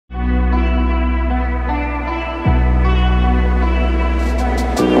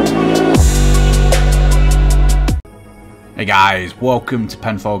Hey guys, welcome to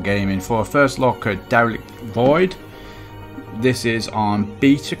Penfold Gaming for our first look at Derelict Void. This is on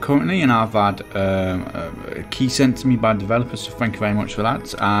beta currently, and I've had a key sent to me by developers, so thank you very much for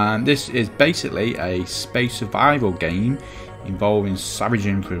that. And this is basically a space survival game involving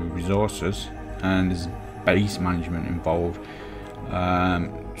scavenging for resources, and there's base management involved.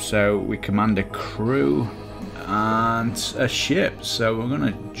 So we command a crew and a ship, so we're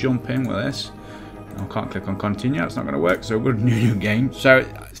going to jump in with this. I can't click on continue, it's not going to work, so we're going to new game. So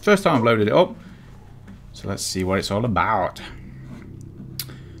it's the first time I've loaded it up, so let's see what it's all about.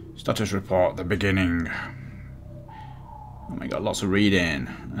 Status report, the beginning. Oh my god, lots of reading.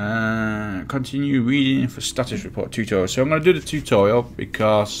 Continue reading for status report tutorial. So I'm going to do the tutorial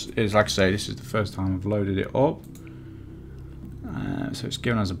because it's like I say, this is the first time I've loaded it up. So it's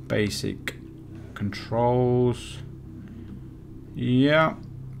given us a basic controls. Yeah.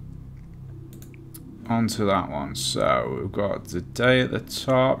 Onto that one. So we've got the day at the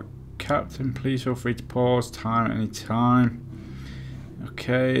top. Captain, please feel free to pause time at any time.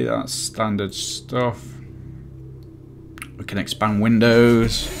 Okay, that's standard stuff. We can expand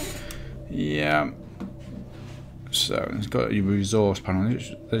windows. Yeah. So it's got your resource panel.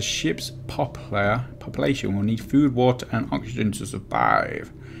 The ship's population will need food, water, and oxygen to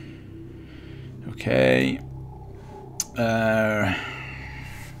survive. Okay.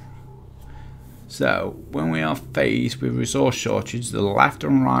 So when we are faced with resource shortage, the left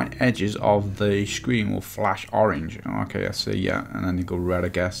and right edges of the screen will flash orange. Okay, I see. Yeah, and then they go red, I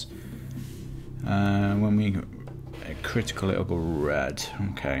guess. When we critical, it'll go red.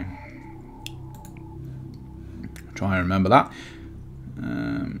 Okay. Try and remember that.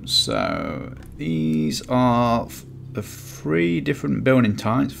 So these are the 3 different building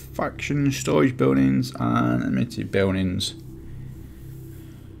types: faction, storage buildings, and emitted buildings.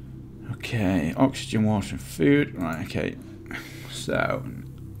 Okay, oxygen, water, and food. Right, okay. So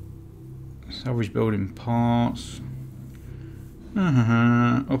salvage building parts.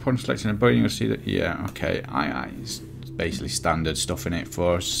 Upon selecting a building, you'll see that. Yeah, okay. It's basically standard stuff in it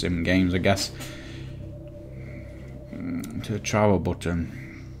for sim games, I guess. To the travel button.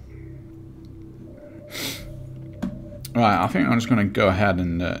 Right, I think I'm just going to go ahead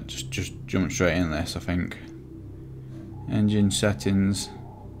and just jump straight in this. I think engine settings.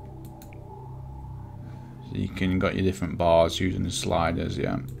 So you can got your different bars using the sliders.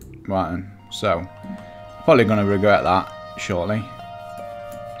 Yeah, right. Then. So probably going to regret that shortly.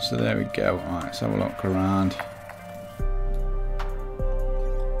 So there we go. Right, let's have a look around.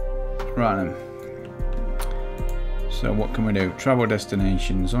 Right then. So what can we do? Travel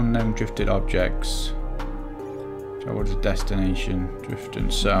destinations, unknown drifted objects. Travel to destination, drifting.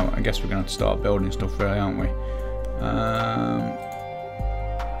 So I guess we're going to have to start building stuff really, aren't we?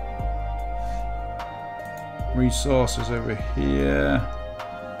 Resources over here.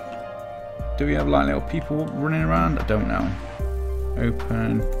 Do we have like little people running around? I don't know.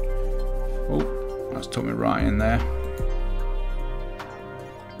 Open. Oh, that's took me right in there.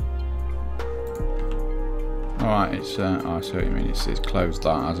 Alright, it's oh, I see what you mean. It's closed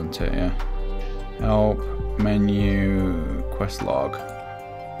that, hasn't it? Yeah. Help, menu, quest log.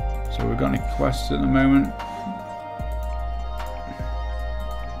 So we've got any quests at the moment?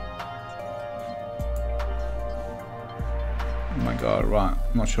 Oh my god, right.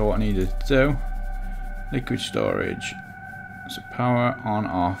 I'm not sure what I needed to do. Liquid storage. So power on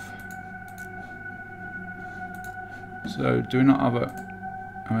off. So do we not have a...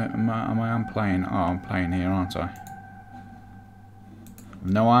 Am I playing? Oh, I'm playing here, aren't I?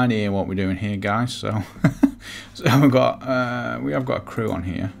 No idea what we're doing here, guys. So, so we have got a crew on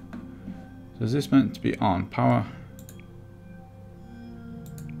here. So is this meant to be on? Power.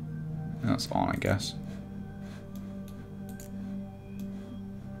 That's on, I guess.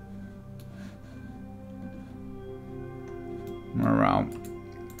 Morale.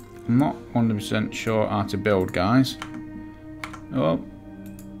 I'm not 100% sure how to build, guys. Oh.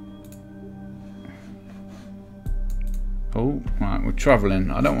 Oh, right, we're travelling.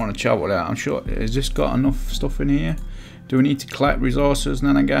 I don't want to travel there. I'm sure. Has this got enough stuff in here? Do we need to collect resources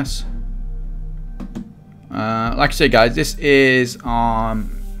then, I guess? Like I say, guys, this is in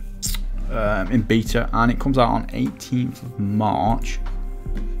beta, and it comes out on 18th of March.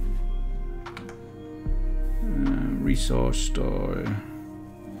 Resource store.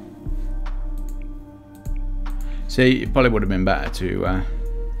 See, it probably would have been better to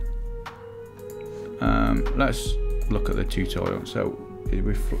let's look at the tutorial. So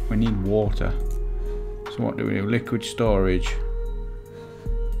we need water. So what do we do? Liquid storage.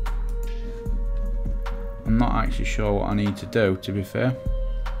 I'm not actually sure what I need to do, to be fair.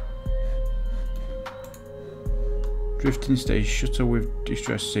 Drifting stage shuttle with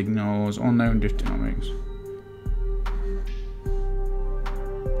distress signals. Unknown drifting dynamics.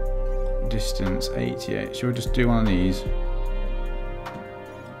 Distance 88. Shall we just do one of these?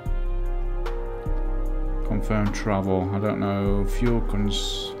 Confirm travel. I don't know. Fuel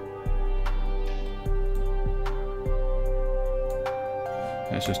cons.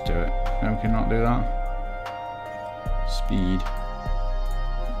 Let's just do it. No, we cannot do that. Speed.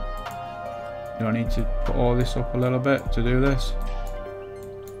 Do I need to put all this up a little bit to do this?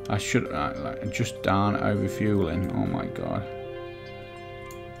 I should like just down over fueling. Oh my god.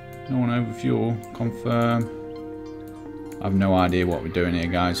 No one over fuel. Confirm. I have no idea what we're doing here,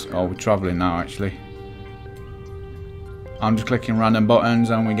 guys. Oh, we're travelling now actually. I'm just clicking random buttons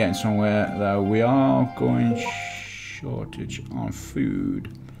and we're getting somewhere though. We are going shortage on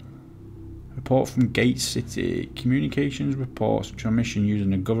food. Report from Gate City. Communications reports transmission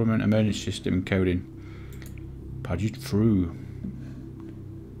using the government emergency system encoding. Paged through.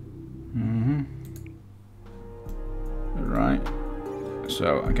 Right.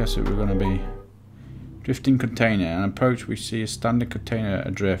 So I guess we're going to be drifting container. An approach. We see a standard container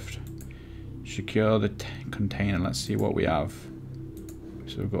adrift. Secure the container. Let's see what we have.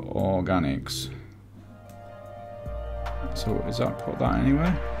 So we've got organics. So is that put that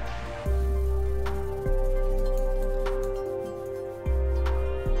anywhere?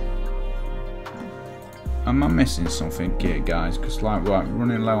 Am I missing something here, guys? Because like we're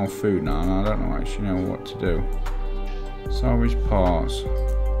running low on food now, and I don't actually know what to do. Salvage parts.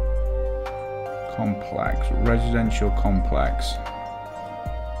 Complex. Residential complex.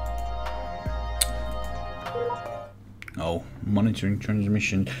 Oh, monitoring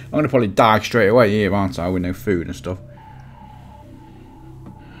transmission. I'm going to probably die straight away here, aren't I, with no food and stuff.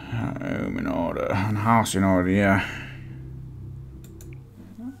 Home in order. And house in order, yeah.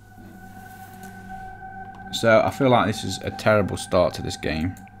 So, I feel like this is a terrible start to this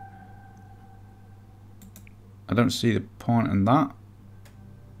game. I don't see the point in that.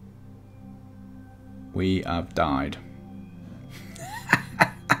 We have died.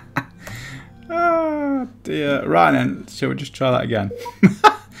 Oh dear. Right then, shall we just try that again?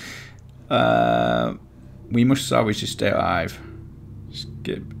 We must salvage to stay alive.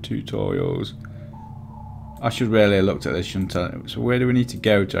 Skip tutorials. I should really have looked at this, shouldn't I? So where do we need to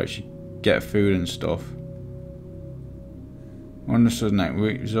go to actually get food and stuff? Understood now.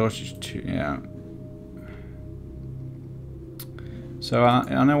 Resources to, yeah. So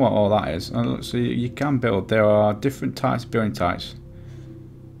I know what all that is. So you can build. There are different types of building types.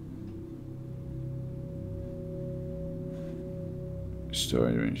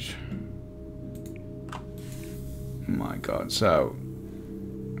 Storage. Oh my god. So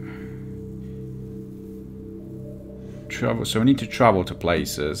travel. So we need to travel to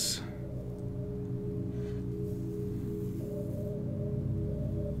places.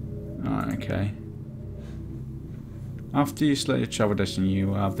 Okay. After you select your travel destination,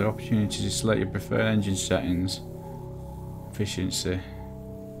 you have the opportunity to select your preferred engine settings. Efficiency.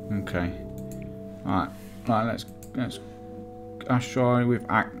 Okay. Alright. Right, let's asteroid with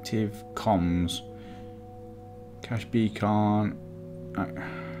active comms. Cache beacon.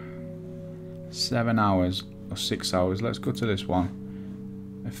 7 hours or 6 hours. Let's go to this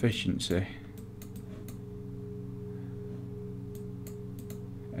one. Efficiency.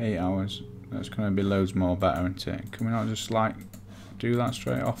 8 hours. That's going to be loads more better, isn't it? Can we not just like do that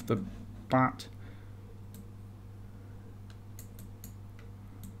straight off the bat?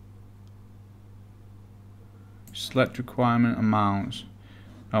 Select requirement amounts.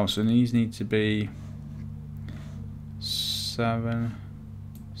 Oh, so these need to be 7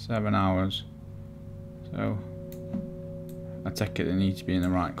 hours. So I take it they need to be in the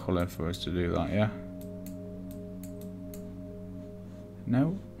right colour for us to do that, yeah?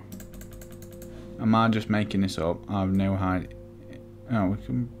 No? Am I just making this up? I have no idea. Oh, we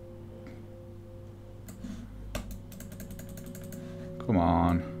can. Come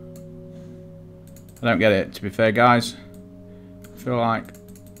on. I don't get it, to be fair, guys. I feel like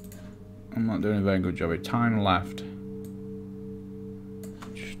I'm not doing a very good job of time left.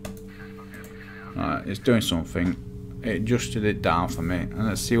 Alright, it's doing something. It adjusted it down for me. And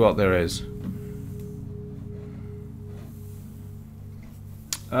let's see what there is.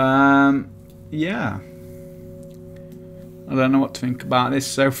 Yeah. I don't know what to think about this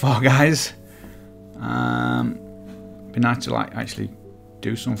so far, guys. Be nice to like actually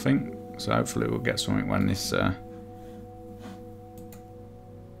do something. So hopefully we'll get something when this. Oh,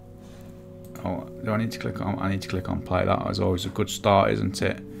 do I need to click on? I need to click on play. That was always a good start, isn't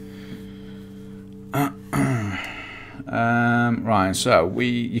it? Right. So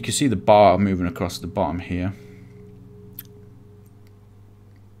you can see the bar moving across the bottom here.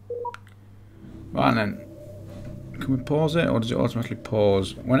 Right then, can we pause it, or does it automatically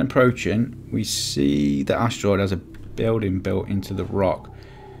pause? When approaching, we see the asteroid has a building built into the rock.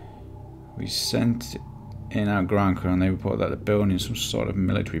 We sent in our ground crew and they report that the building is some sort of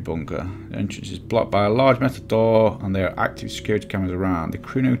military bunker. The entrance is blocked by a large metal door and there are active security cameras around. The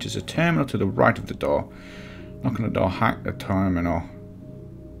crew notice a terminal to the right of the door. Knock on the door, hack the terminal.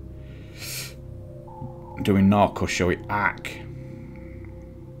 Do we knock or shall we hack?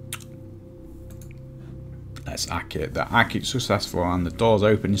 Let's hack it. The hack is successful and the door's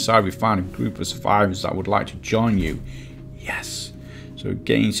open. Inside we find a group of survivors that would like to join you. Yes. So we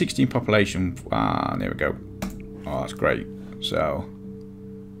gain 16 population. There we go. Oh, that's great. So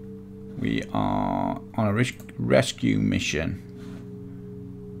we are on a rescue mission.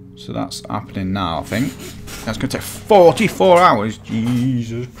 So that's happening now, I think. That's going to take 44 hours.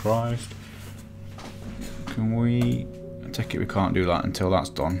 Jesus Christ. Can we... I take it we can't do that until that's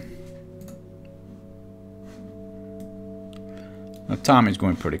done. The time is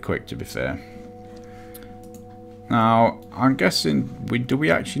going pretty quick, to be fair. Now, I'm guessing, do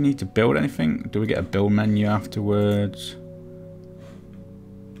we actually need to build anything? Do we get a build menu afterwards?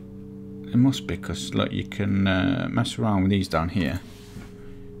 It must be, because look, you can mess around with these down here.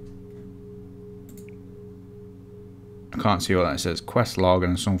 I can't see what that says. Quest log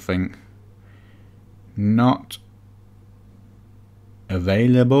and something. Not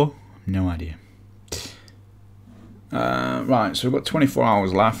available? No idea. Right, so we've got 24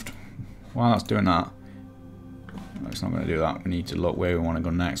 hours left. While that's doing that, it's not going to do that. We need to look where we want to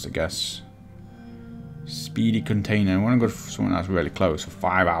go next, I guess. Speedy container. I want to go for something that's really close for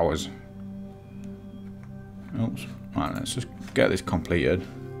 5 hours. Oops. Right, let's just get this completed.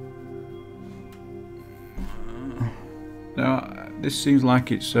 Now, this seems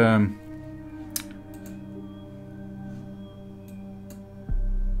like it's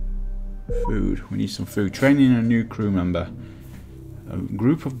food. We need some food. Training a new crew member. A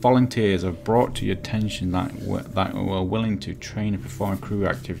group of volunteers have brought to your attention that were willing to train and perform crew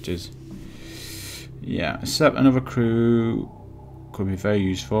activities. Yeah, except another crew could be very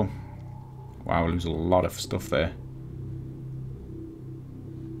useful. Wow, we lose a lot of stuff there.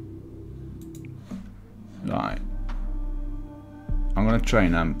 Right. I'm going to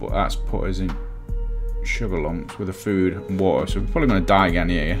train them, but that's put us in sugar lumps with the food and water, so we're probably going to die again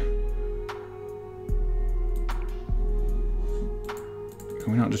here.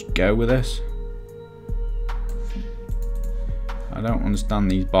 Can we not just go with this? I don't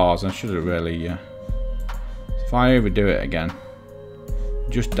understand these bars. I should have really... if I overdo it again,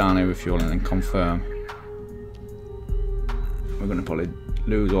 just down here refuel and then confirm. We're going to probably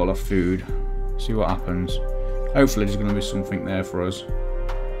lose all our food. See what happens. Hopefully there's going to be something there for us.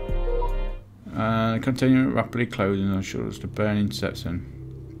 Continue rapidly closing on shoulders to burning sets in.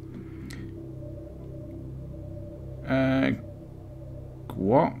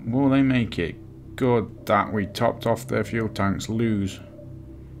 What will they make it? Good that we topped off their fuel tanks. Lose.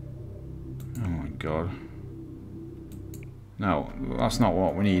 Oh my god. No, that's not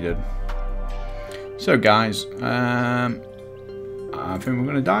what we needed. So guys, I think we're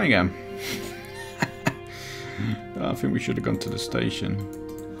going to die again. I think we should have gone to the station.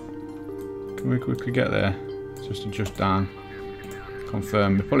 Can we quickly get there? Just adjust down.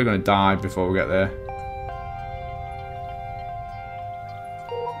 Confirm. We're probably going to die before we get there.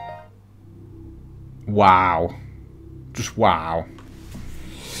 Wow. Just wow.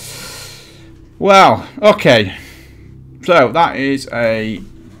 Well, okay. So that is a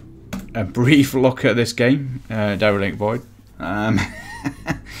brief look at this game, Derelict Void. I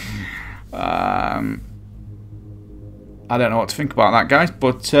don't know what to think about that, guys,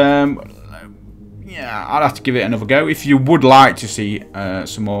 but yeah, I'd have to give it another go. If you would like to see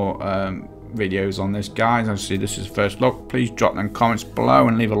some more videos on this, guys, obviously this is the first look, please drop them comments below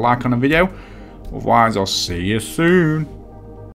and leave a like on the video. Otherwise, I'll see you soon.